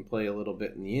outfield. He can play a little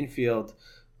bit in the infield.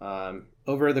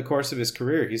 Over the course of his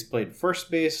career, he's played first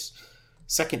base,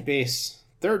 second base,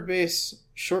 third base,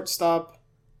 shortstop,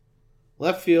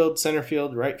 left field, center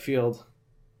field, right field.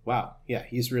 Wow. Yeah,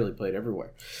 he's really played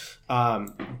everywhere.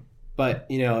 But,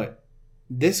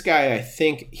 this guy, I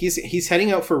think he's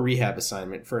heading out for a rehab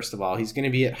assignment, first of all. He's going to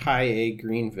be at High A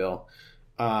Greenville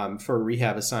for a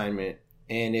rehab assignment.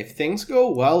 And if things go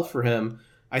well for him,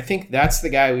 I think that's the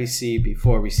guy we see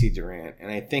before we see Durant.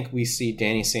 And I think we see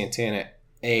Danny Santana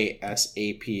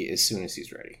ASAP as soon as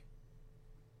he's ready.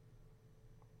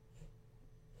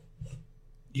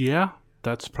 Yeah,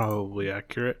 that's probably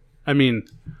accurate. I mean,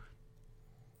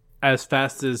 as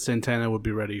fast as Santana would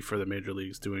be ready for the major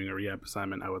leagues doing a rehab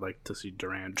assignment, I would like to see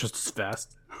Durant just as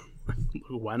fast.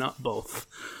 Why not both?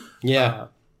 Yeah.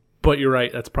 But you're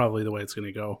right. That's probably the way it's going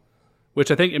to go. Which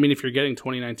I think, if you're getting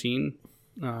 2019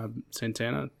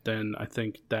 Santana, then I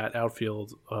think that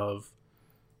outfield of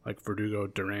like Verdugo,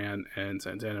 Duran, and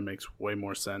Santana makes way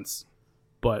more sense.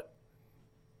 But,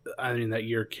 that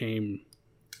year came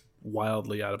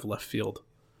wildly out of left field.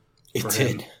 It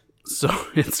did. So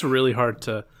it's really hard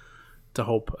to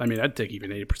hope. I'd take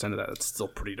even 80% of that. That's still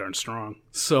pretty darn strong.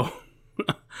 So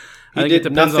I think it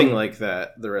depends nothing like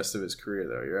that the rest of his career,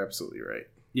 though. You're absolutely right.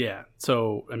 Yeah.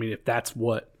 So, if that's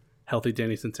what healthy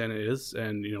Danny Santana is,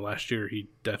 and, last year he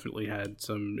definitely had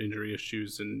some injury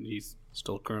issues and he's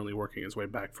still currently working his way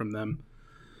back from them,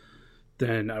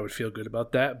 then I would feel good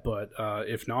about that. But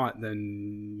if not,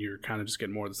 then you're kind of just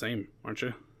getting more of the same, aren't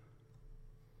you?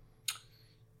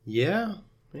 Yeah,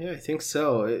 I think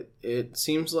so. It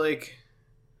seems like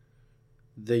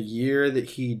the year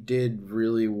that he did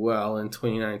really well in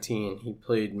 2019, he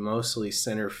played mostly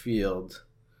center field.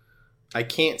 I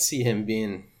can't see him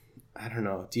being, I don't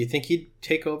know. Do you think he'd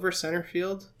take over center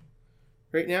field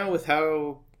right now with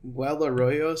how well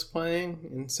Arroyo's playing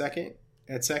in second?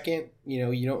 At second,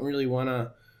 you don't really want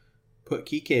to put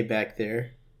Kike back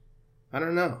there. I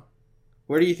don't know.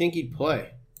 Where do you think he'd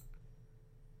play?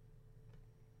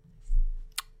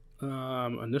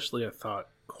 Initially I thought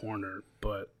corner,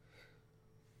 but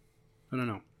I don't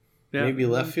know. Yeah, maybe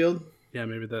left field? Yeah,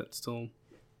 maybe that still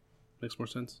makes more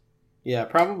sense. Yeah,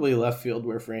 probably left field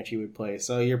where Franchi would play.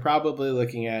 So you're probably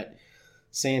looking at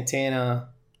Santana,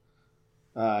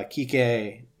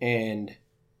 Kike, and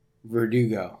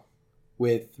Verdugo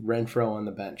with Renfroe on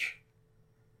the bench.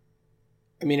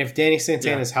 I mean, if Danny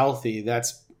Santana's healthy,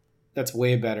 that's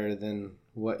way better than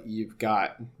what you've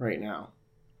got right now.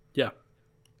 Yeah.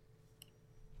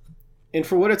 And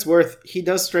for what it's worth, he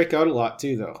does strike out a lot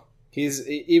too, though. He's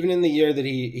even in the year that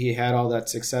he had all that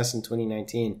success in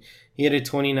 2019, he had a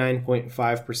 29.5%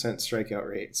 strikeout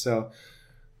rate. So,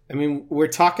 I mean, we're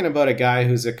talking about a guy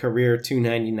who's a career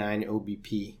 299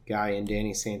 OBP guy in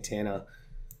Danny Santana.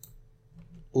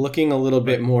 Looking a little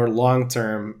bit more long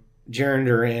term, Jarren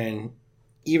Duran,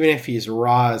 even if he's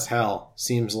raw as hell,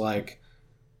 seems like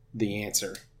the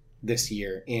answer this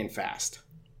year and fast.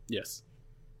 Yes,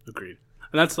 agreed.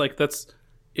 And that's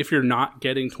if you're not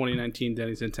getting 2019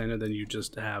 Danny Santana, then you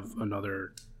just have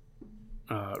another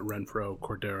Renfroe,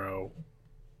 Cordero,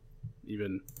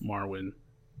 even Marwin,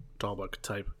 Dahlbuck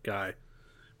type guy,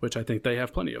 which I think they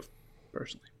have plenty of,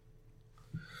 personally.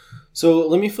 So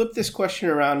let me flip this question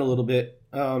around a little bit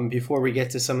before we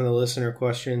get to some of the listener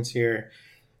questions here.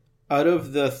 Out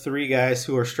of the three guys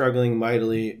who are struggling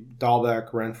mightily,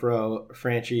 Dahlbeck, Renfroe,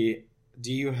 Franchi,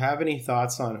 do you have any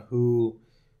thoughts on who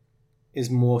is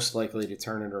most likely to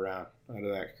turn it around out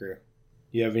of that crew?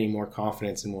 Do you have any more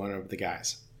confidence in one of the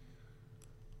guys?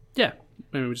 Yeah.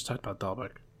 I mean, we just talked about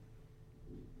Dahlbeck.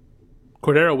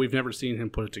 Cordero, we've never seen him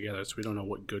put it together, so we don't know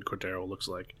what good Cordero looks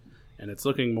like. And it's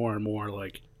looking more and more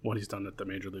like what he's done at the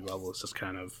major league level is just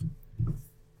kind of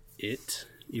it,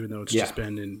 even though it's just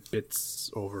been in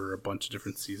bits over a bunch of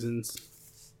different seasons.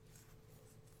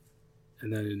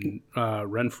 And then in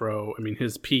Renfroe, I mean,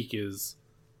 his peak is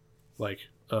like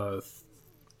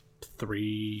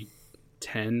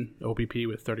 310 OBP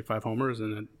with 35 homers,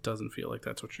 and it doesn't feel like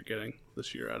that's what you're getting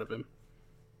this year out of him.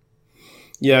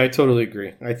 Yeah, I totally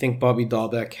agree. I think Bobby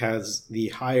Dahlbeck has the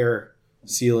higher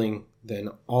ceiling than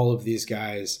all of these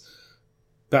guys.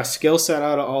 Best skill set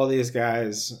out of all these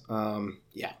guys.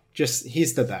 Just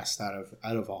he's the best out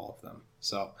of all of them.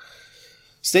 So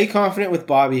stay confident with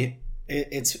Bobby.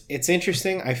 It's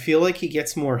interesting. I feel like he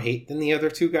gets more hate than the other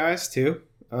two guys too.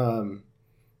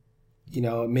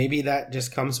 Maybe that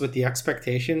just comes with the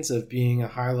expectations of being a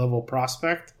high level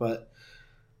prospect, but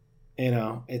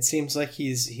it seems like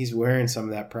he's wearing some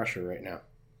of that pressure right now.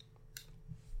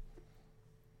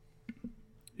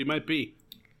 He might be.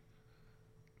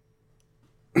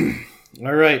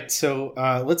 All right, so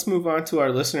let's move on to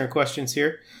our listener questions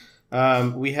here.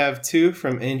 We have two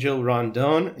from Angel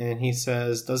Rondon, and he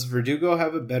says, does Verdugo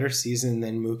have a better season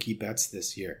than Mookie Betts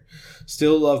this year?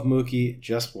 Still love Mookie,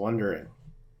 just wondering.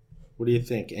 What do you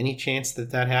think? Any chance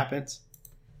that happens?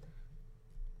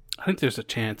 I think there's a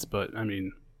chance, but I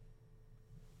mean,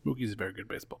 Mookie's a very good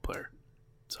baseball player.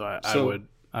 So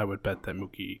I would bet that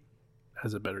Mookie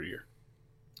has a better year.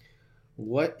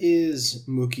 What is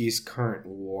Mookie's current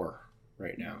WAR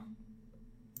right now?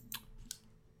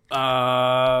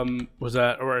 Was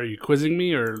that, or are you quizzing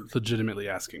me or legitimately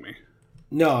asking me?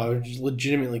 No, I was just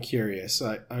legitimately curious.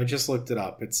 I just looked it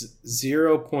up. It's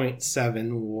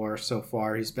 0.7 WAR so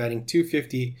far. He's batting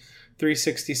 .250,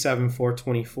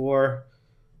 .367,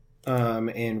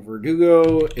 .424. And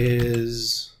Verdugo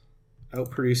is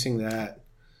outproducing that.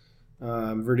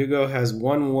 Verdugo has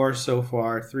 1 WAR so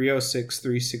far, .306,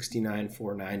 .369,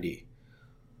 .490.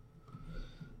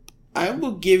 I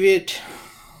will give it,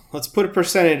 let's put a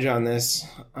percentage on this.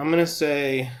 I'm going to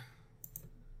say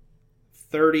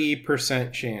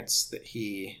 30% chance that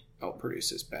he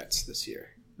outproduces Betts this year.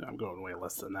 I'm going way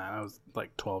less than that. I was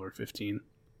like 12 or 15.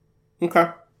 Okay.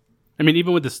 I mean,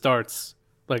 even with the starts,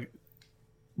 like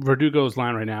Verdugo's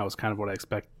line right now is kind of what I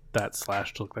expect that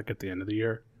slash to look like at the end of the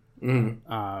year.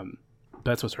 Mm-hmm.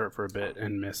 Betts was hurt for a bit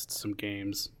and missed some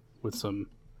games with some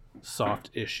soft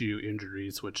issue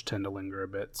injuries, which tend to linger a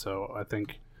bit. So I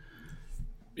think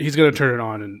he's going to turn it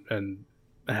on and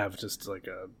have just like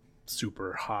a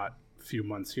super hot few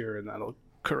months here, and that'll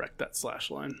correct that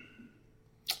slash line.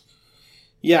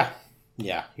 Yeah,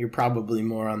 you're probably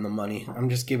more on the money. I'm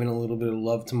just giving a little bit of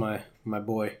love to my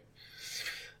boy.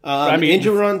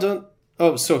 Angel Rondon.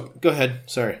 Oh, so go ahead.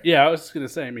 Sorry. Yeah, I was going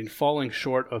to say, falling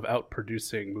short of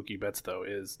outproducing Mookie Betts, though,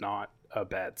 is not a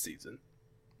bad season.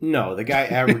 No, the guy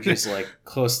averages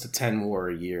close to 10 WAR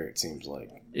a year, it seems like.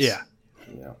 Yeah.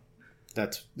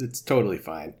 It's totally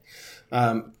fine.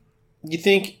 You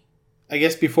think, I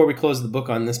guess before we close the book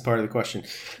on this part of the question,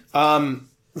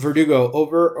 Verdugo,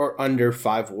 over or under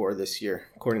 5 WAR this year,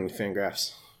 according to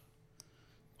Fangraphs?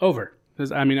 Over.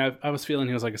 Because, I was feeling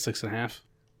he was like a 6.5,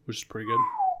 which is pretty good.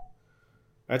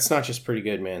 That's not just pretty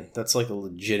good, man. That's like a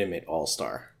legitimate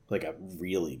all-star. Like a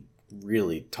really,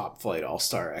 really top-flight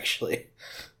all-star, actually.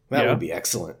 That would be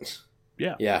excellent.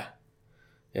 Yeah. Yeah.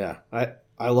 Yeah.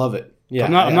 I love it. Yeah.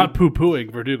 I'm not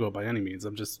poo-pooing Verdugo by any means.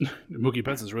 I'm just Mookie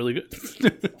Betts is really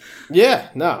good. Yeah.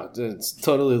 No, it's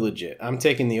totally legit. I'm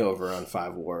taking the over on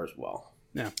 5 WAR as well.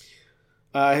 Yeah.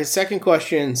 His second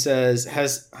question says,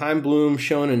 has Chaim Bloom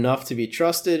shown enough to be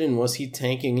trusted, and was he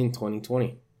tanking in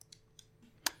 2020?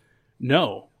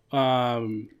 No.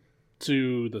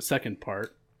 To the second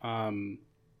part, he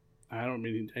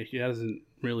hasn't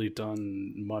really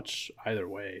done much either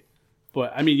way.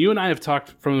 But, you and I have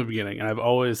talked from the beginning, and I've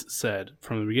always said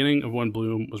from the beginning of when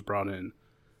Bloom was brought in,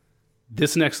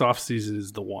 this next offseason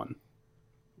is the one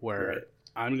where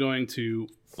I'm going to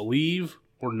believe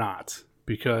or not,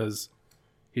 because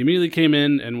he immediately came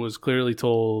in and was clearly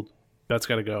told, Betts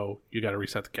got to go, you got to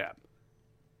reset the cap.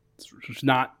 It's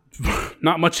not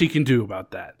much he can do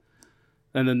about that.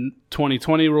 And then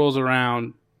 2020 rolls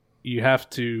around, you have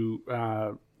to,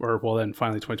 then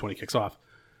finally 2020 kicks off.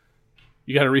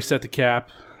 You got to reset the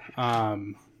cap.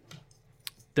 Then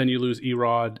you lose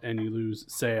Erod and you lose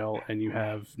Sale, and you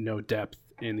have no depth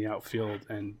in the outfield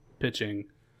and pitching.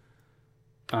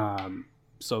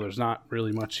 So there's not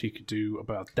really much he could do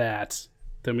about that.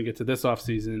 Then we get to this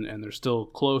offseason, and they're still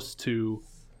close to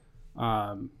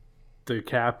the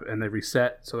cap, and they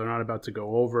reset, so they're not about to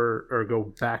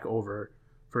go back over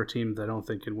for a team that I don't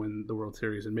think can win the World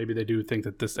Series. And maybe they do think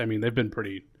that this, they've been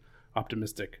pretty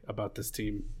optimistic about this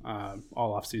team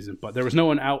all offseason, but there was no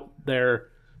one out there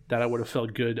that I would have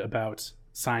felt good about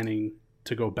signing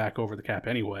to go back over the cap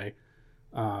anyway.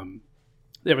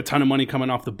 They have a ton of money coming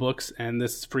off the books, and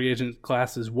this free agent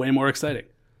class is way more exciting.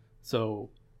 So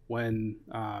when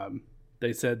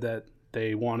they said that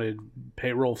they wanted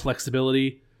payroll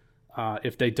flexibility,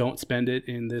 if they don't spend it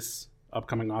in this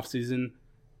upcoming offseason,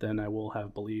 then I will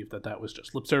have believed that was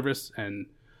just lip service and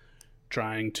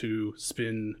trying to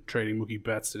spin trading Mookie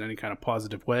Betts in any kind of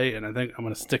positive way. And I think I'm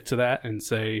going to stick to that and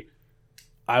say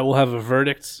I will have a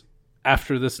verdict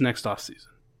after this next offseason.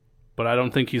 But I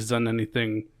don't think he's done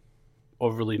anything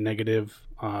overly negative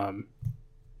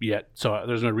yet. So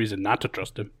there's no reason not to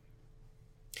trust him.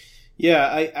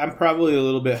 Yeah, I'm probably a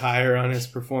little bit higher on his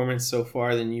performance so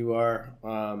far than you are.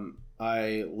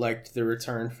 I liked the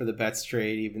return for the Betts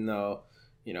trade, even though,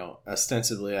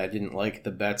 ostensibly I didn't like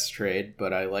the Betts trade,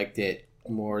 but I liked it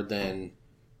more than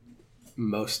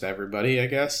most everybody, I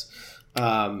guess.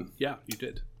 Yeah, you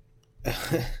did.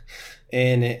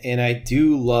 and I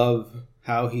do love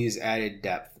how he's added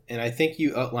depth. And I think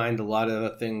you outlined a lot of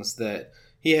the things that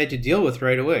he had to deal with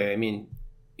right away.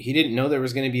 He didn't know there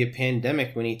was going to be a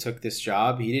pandemic when he took this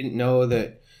job. He didn't know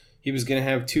that he was going to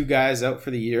have 2 guys out for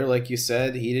the year, like you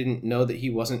said. He didn't know that he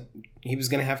was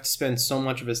going to have to spend so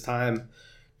much of his time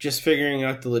just figuring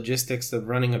out the logistics of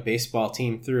running a baseball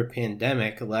team through a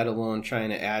pandemic, let alone trying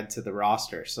to add to the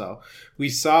roster. So we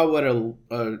saw what a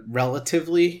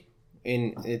relatively,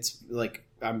 and it's like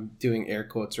I'm doing air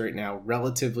quotes right now,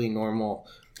 relatively normal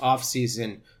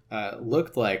offseason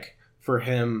looked like for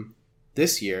him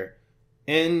this year.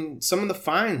 And some of the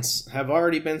finds have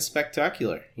already been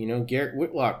spectacular. Garrett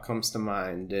Whitlock comes to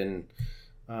mind. And,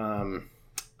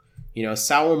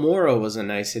 Sawamura was a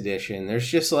nice addition. There's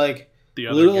just the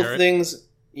other little Garrett. things.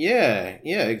 Yeah,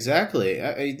 exactly.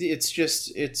 It's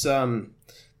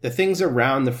the things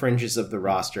around the fringes of the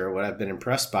roster are what I've been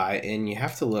impressed by. And you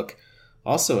have to look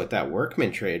also at that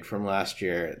Workman trade from last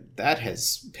year. That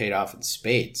has paid off in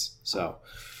spades. So,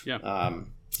 yeah.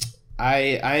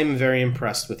 I am very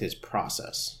impressed with his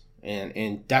process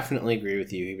and definitely agree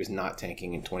with you. He was not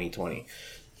tanking in 2020.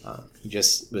 He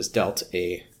just was dealt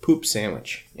a poop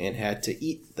sandwich and had to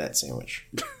eat that sandwich.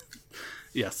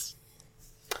 Yes.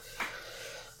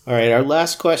 All right, our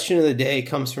last question of the day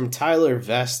comes from Tyler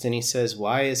Vest, and he says,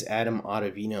 why is Adam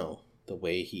Ottavino the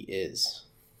way he is?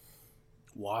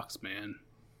 Walks, man.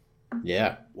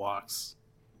 Yeah. Walks.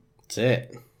 That's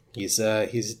it. He's a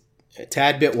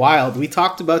tad bit wild. We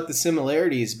talked about the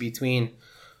similarities between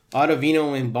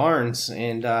Ottavino and Barnes,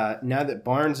 and now that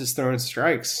Barnes is throwing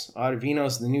strikes,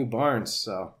 Ottavino's the new Barnes,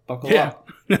 so buckle up.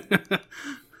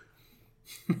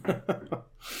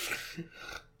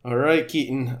 All right,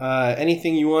 Keaton.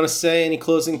 Anything you want to say? Any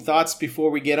closing thoughts before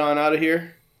we get on out of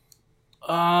here?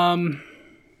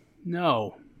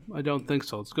 No, I don't think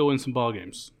so. Let's go win some ball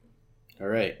games. All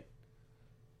right.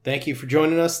 Thank you for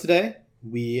joining us today.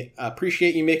 We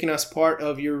appreciate you making us part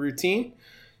of your routine.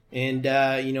 And,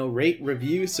 rate,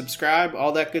 review, subscribe,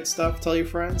 all that good stuff. Tell your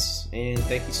friends. And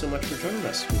thank you so much for joining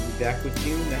us. We'll be back with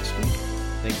you next week.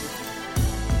 Thank you.